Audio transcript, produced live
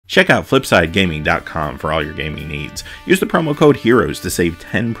Check out flipsidegaming.com for all your gaming needs. Use the promo code HEROES to save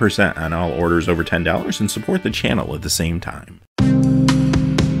 10% on all orders over $10 and support the channel at the same time.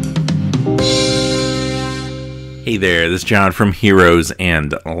 Hey there, this is John from Heroes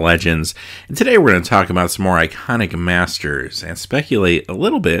and Legends, and today we're going to talk about some more iconic masters and speculate a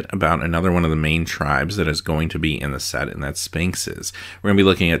little bit about another one of the main tribes that is going to be in the set, and that's Sphinxes. We're going to be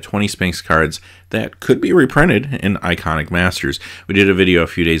looking at 20 Sphinx cards that could be reprinted in iconic masters. We did a video a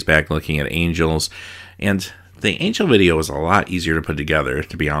few days back looking at Angels, and the Angel video was a lot easier to put together,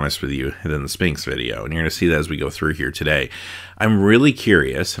 to be honest with you, than the Sphinx video, and you're going to see that as we go through here today. I'm really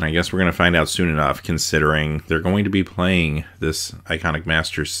curious, and I guess we're going to find out soon enough, considering they're going to be playing this Iconic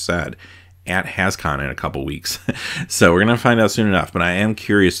Masters set at HasCon in a couple weeks. So we're going to find out soon enough, but I am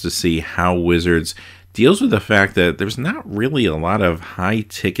curious to see how Wizards deals with the fact that there's not really a lot of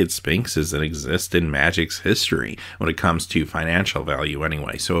high-ticket Sphinxes that exist in Magic's history when it comes to financial value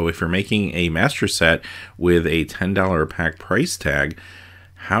anyway. So if you're making a master set with a $10 a pack price tag,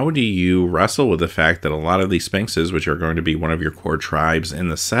 how do you wrestle with the fact that a lot of these Sphinxes, which are going to be one of your core tribes in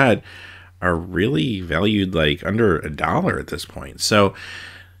the set, are really valued like under $1 at this point? So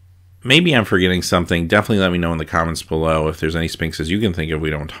maybe I'm forgetting something. Definitely let me know in the comments below if there's any Sphinxes you can think of we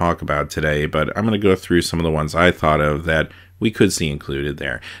don't talk about today, but I'm going to go through some of the ones I thought of that we could see included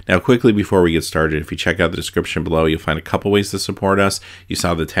there. Now, quickly before we get started, if you check out the description below, you'll find a couple ways to support us. You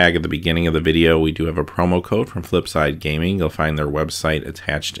saw the tag at the beginning of the video. We do have a promo code from Flipside Gaming. You'll find their website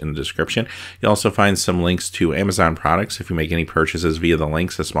attached in the description. You'll also find some links to Amazon products. If you make any purchases via the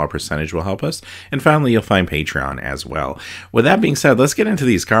links, a small percentage will help us. And finally, you'll find Patreon as well. With that being said, let's get into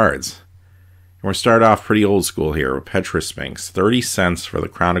these cards. And we'll start off pretty old school here with Petra Sphinx, 30 cents for the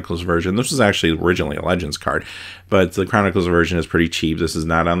Chronicles version. This was actually originally a Legends card, but the Chronicles version is pretty cheap. This is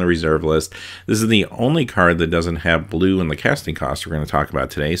not on the reserve list. This is the only card that doesn't have blue in the casting cost we're going to talk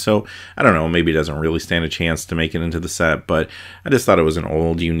about today. So, I don't know, maybe it doesn't really stand a chance to make it into the set, but I just thought it was an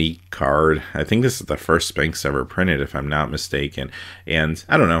old, unique card. I think this is the first Sphinx ever printed, if I'm not mistaken. And,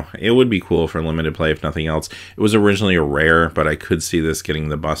 I don't know, it would be cool for limited play if nothing else. It was originally a rare, but I could see this getting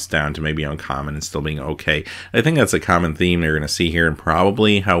the bust down to maybe uncommon and still being okay. I think that's a common theme you're going to see here, and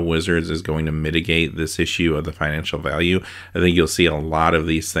probably how Wizards is going to mitigate this issue of the financial value. I think you'll see a lot of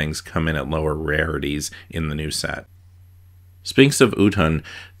these things come in at lower rarities in the new set. Sphinx of Utun,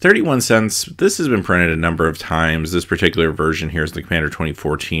 31 cents. This has been printed a number of times. This particular version here is the Commander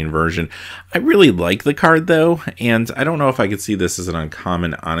 2014 version. I really like the card though, and I don't know if I could see this as an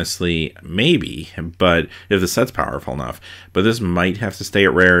uncommon, honestly, maybe, but if the set's powerful enough. But this might have to stay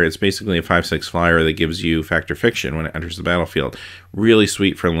at rare. It's basically a 5/6 flyer that gives you Factor Fiction when it enters the battlefield. Really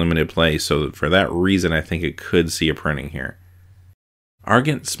sweet for limited play, so for that reason I think it could see a printing here.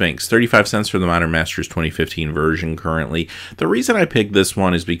 Argent Sphinx, 35 cents for the Modern Masters 2015 version currently. The reason I picked this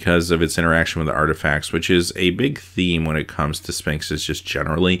one is because of its interaction with the artifacts, which is a big theme when it comes to Sphinxes just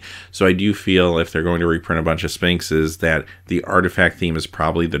generally. So I do feel if they're going to reprint a bunch of Sphinxes that the artifact theme is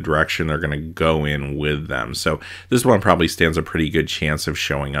probably the direction they're going to go in with them. So this one probably stands a pretty good chance of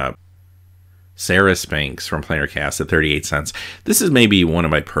showing up. Sarah Sphinx from Planar Chaos at 38 cents. This is maybe one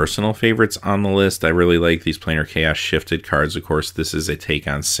of my personal favorites on the list. I really like these Planar Chaos shifted cards. Of course, this is a take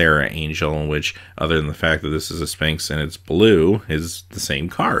on Sarah Angel, which, other than the fact that this is a Sphinx and it's blue, is the same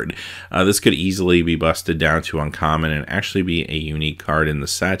card. This could easily be busted down to uncommon and actually be a unique card in the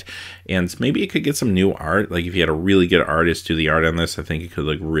set. And maybe it could get some new art. Like if you had a really good artist do the art on this, I think it could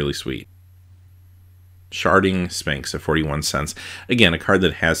look really sweet. Sharding Sphinx at 41 cents. Again, a card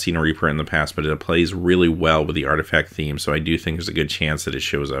that has seen a reprint in the past, but it plays really well with the artifact theme, so I do think there's a good chance that it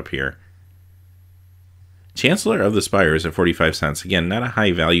shows up here. Chancellor of the Spires at 45 cents. Again, not a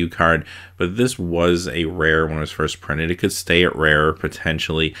high value card, but this was a rare when it was first printed. It could stay at rare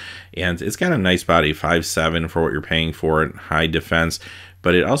potentially, and it's got a nice body, 5/7 for what you're paying for it, high defense.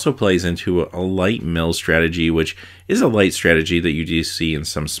 But it also plays into a light mill strategy, which is a light strategy that you do see in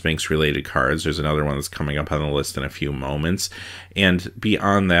some Sphinx-related cards. There's another one that's coming up on the list in a few moments. And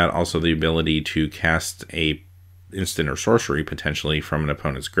beyond that, also the ability to cast a instant or sorcery potentially from an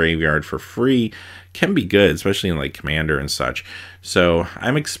opponent's graveyard for free can be good, especially in like Commander and such. So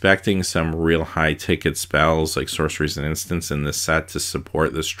I'm expecting some real high ticket spells like sorceries and instants in this set to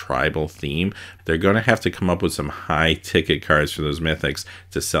support this tribal theme. They're going to have to come up with some high ticket cards for those mythics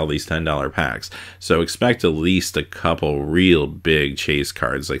to sell these $10 packs. So expect at least a couple real big chase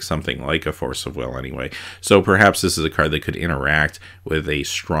cards, like something like a Force of Will anyway. So perhaps this is a card that could interact with a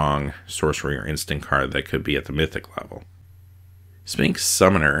strong sorcery or instant card that could be at the mythic level. Sphinx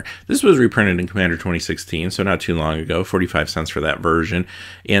Summoner. This was reprinted in Commander 2016, so not too long ago, 45 cents for that version.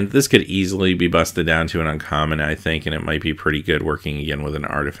 And this could easily be busted down to an uncommon, I think, and it might be pretty good working again with an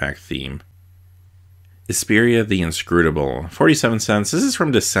artifact theme. Isperia the Inscrutable, 47 cents. This is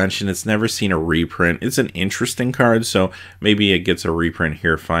from Dissension. It's never seen a reprint. It's an interesting card, so maybe it gets a reprint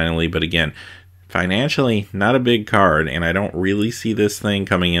here finally. But again, financially, not a big card, and I don't really see this thing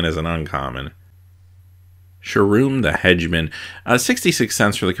coming in as an uncommon. Sharum the Hedgeman, 66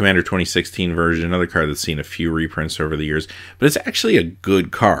 cents for the Commander 2016 version, another card that's seen a few reprints over the years, but it's actually a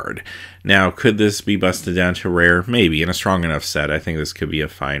good card. Now, could this be busted down to rare? Maybe, in a strong enough set. I think this could be a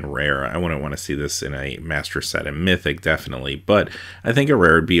fine rare. I wouldn't want to see this in a Master set, a Mythic, definitely, but I think a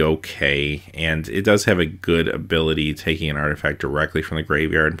rare would be okay, and it does have a good ability taking an artifact directly from the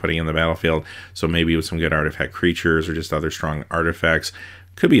graveyard and putting it in the battlefield, so maybe with some good artifact creatures or just other strong artifacts.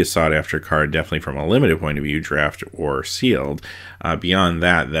 Could be a sought-after card, definitely from a limited point of view, draft or sealed. Beyond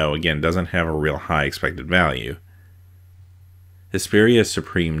that, though, again, doesn't have a real high expected value. Hesperia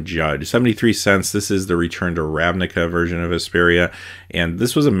Supreme Judge, 73 cents. This is the Return to Ravnica version of Hesperia, and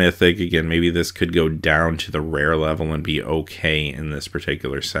this was a Mythic. Again, maybe this could go down to the rare level and be okay in this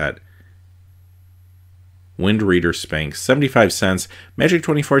particular set. Windreader Sphinx, 75 cents. Magic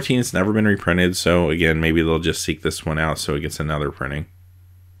 2014, it's never been reprinted, so again, maybe they'll just seek this one out so it gets another printing.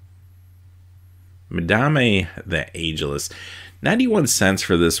 Madame the Ageless, 91 cents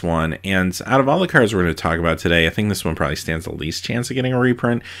for this one, and out of all the cards we're going to talk about today, I think this one probably stands the least chance of getting a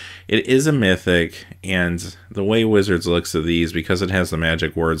reprint. It is a Mythic, and the way Wizards looks at these, because it has the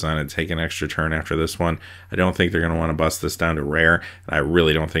magic words on it, take an extra turn after this one, I don't think they're going to want to bust this down to rare, and I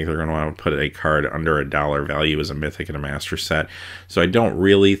really don't think they're going to want to put a card under $1 value as a Mythic in a Master set, so I don't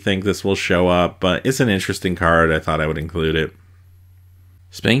really think this will show up, but it's an interesting card. I thought I would include it.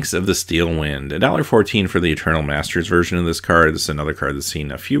 Sphinx of the Steel Wind, $1.14 for the Eternal Masters version of this card. This is another card that's seen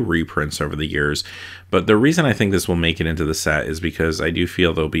a few reprints over the years, but the reason I think this will make it into the set is because I do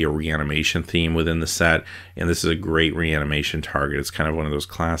feel there'll be a reanimation theme within the set, and this is a great reanimation target. It's kind of one of those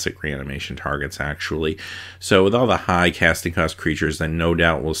classic reanimation targets, actually. So with all the high casting cost creatures that no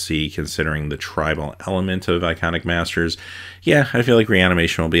doubt we'll see, considering the tribal element of Iconic Masters, yeah, I feel like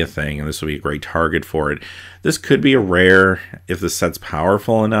reanimation will be a thing, and this will be a great target for it. This could be a rare if the set's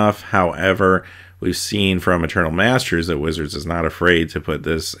powerful enough. However, we've seen from Eternal Masters that Wizards is not afraid to put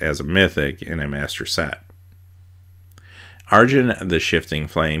this as a Mythic in a Master set. Arjun the Shifting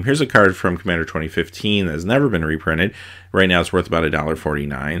Flame. Here's a card from Commander 2015 that has never been reprinted. Right now it's worth about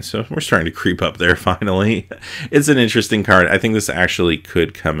 $1.49, so we're starting to creep up there finally. It's an interesting card. I think this actually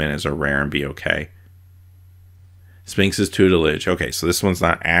could come in as a rare and be okay. Sphinx's Tutelage. Okay, so this one's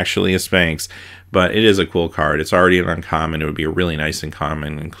not actually a Sphinx, but it is a cool card. It's already an uncommon. It would be a really nice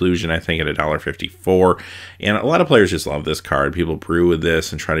uncommon inclusion, I think, at $1.54. And a lot of players just love this card. People brew with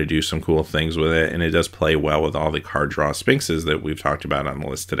this and try to do some cool things with it, and it does play well with all the card draw Sphinxes that we've talked about on the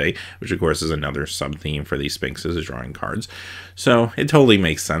list today, which of course is another sub-theme for these Sphinxes, is drawing cards. So it totally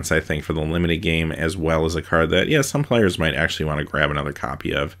makes sense, I think, for the limited game, as well as a card that, yeah, some players might actually want to grab another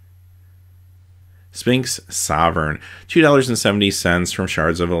copy of. Sphinx Sovereign, $2.70 from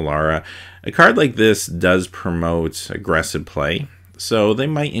Shards of Alara. A card like this does promote aggressive play, so they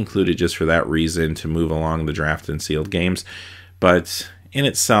might include it just for that reason, to move along the draft and sealed games. But in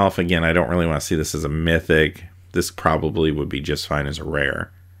itself, again, I don't really want to see this as a Mythic. This probably would be just fine as a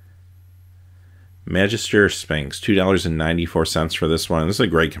rare. Magister Sphinx, $2.94 for this one. This is a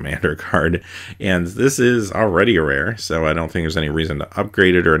great Commander card, and this is already a rare, so I don't think there's any reason to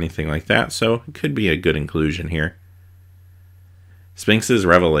upgrade it or anything like that, so it could be a good inclusion here. Sphinx's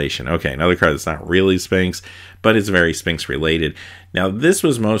Revelation. Okay, another card that's not really Sphinx, but it's very Sphinx related. Now, this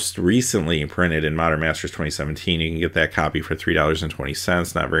was most recently printed in Modern Masters 2017. You can get that copy for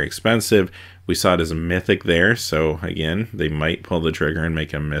 $3.20, not very expensive. We saw it as a Mythic there, so again, they might pull the trigger and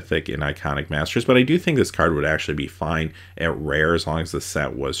make a Mythic in Iconic Masters, but I do think this card would actually be fine at rare as long as the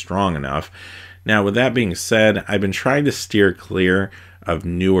set was strong enough. Now, with that being said, I've been trying to steer clear of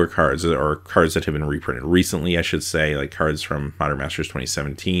newer cards, or cards that have been reprinted recently, I should say, like cards from Modern Masters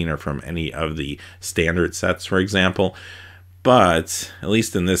 2017 or from any of the standard sets, for example. But, at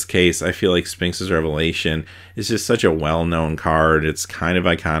least in this case, I feel like Sphinx's Revelation is just such a well-known card. It's kind of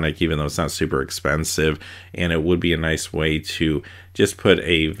iconic, even though it's not super expensive, and it would be a nice way to just put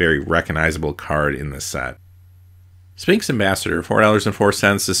a very recognizable card in the set. Sphinx Ambassador,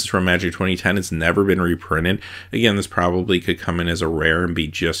 $4.04. This is from Magic 2010. It's never been reprinted. Again, this probably could come in as a rare and be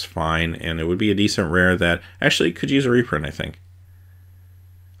just fine, and it would be a decent rare that actually could use a reprint, I think.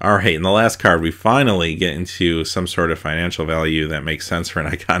 All right, in the last card, we finally get into some sort of financial value that makes sense for an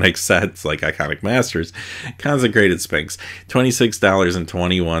iconic set. It's like Iconic Masters. Consecrated Sphinx,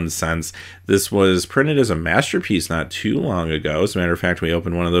 $26.21. This was printed as a masterpiece not too long ago. As a matter of fact, we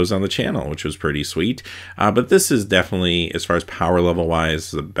opened one of those on the channel, which was pretty sweet. But this is definitely, as far as power level wise,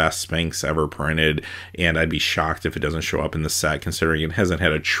 the best Sphinx ever printed. And I'd be shocked if it doesn't show up in the set, considering it hasn't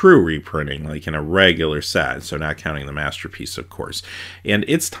had a true reprinting like in a regular set. So not counting the masterpiece, of course. And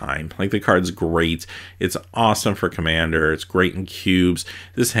it's time. Like, the card's great. It's awesome for Commander. It's great in cubes.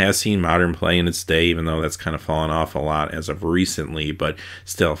 This has seen modern play in its day, even though that's kind of fallen off a lot as of recently, but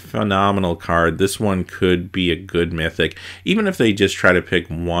still, phenomenal card. This one could be a good mythic. Even if they just try to pick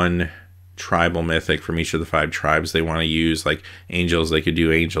one tribal mythic from each of the 5 tribes they want to use, like Angels, they could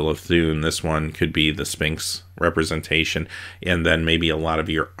do Angel of Thune. This one could be the Sphinx representation, and then maybe a lot of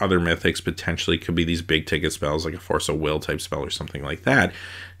your other mythics potentially could be these big ticket spells like a Force of Will type spell or something like that,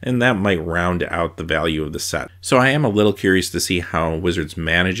 and that might round out the value of the set. So I am a little curious to see how Wizards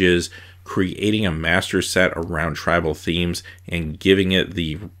manages creating a master set around tribal themes and giving it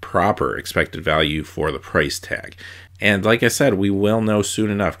the proper expected value for the price tag. And like I said, we will know soon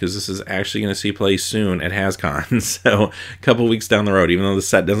enough, because this is actually going to see play soon at HasCon, so a couple weeks down the road, even though the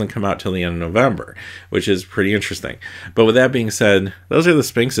set doesn't come out till the end of November, which is pretty interesting. But with that being said, those are the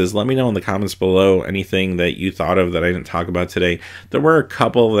Sphinxes. Let me know in the comments below anything that you thought of that I didn't talk about today. There were a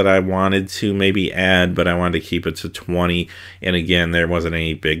couple that I wanted to maybe add, but I wanted to keep it to 20. And again, there wasn't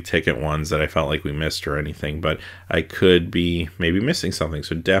any big ticket ones that I felt like we missed or anything, but I could be maybe missing something,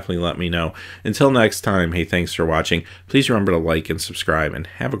 so definitely let me know. Until next time, hey, thanks for watching. Please remember to like and subscribe, and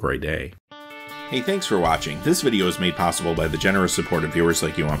have a great day. Hey, thanks for watching. This video is made possible by the generous support of viewers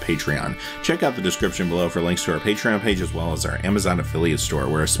like you on Patreon. Check out the description below for links to our Patreon page, as well as our Amazon affiliate store,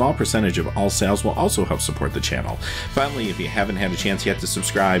 where a small percentage of all sales will also help support the channel. Finally, if you haven't had a chance yet to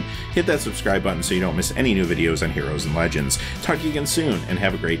subscribe, hit that subscribe button so you don't miss any new videos on Heroes and Legends. Talk to you again soon, and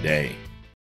have a great day.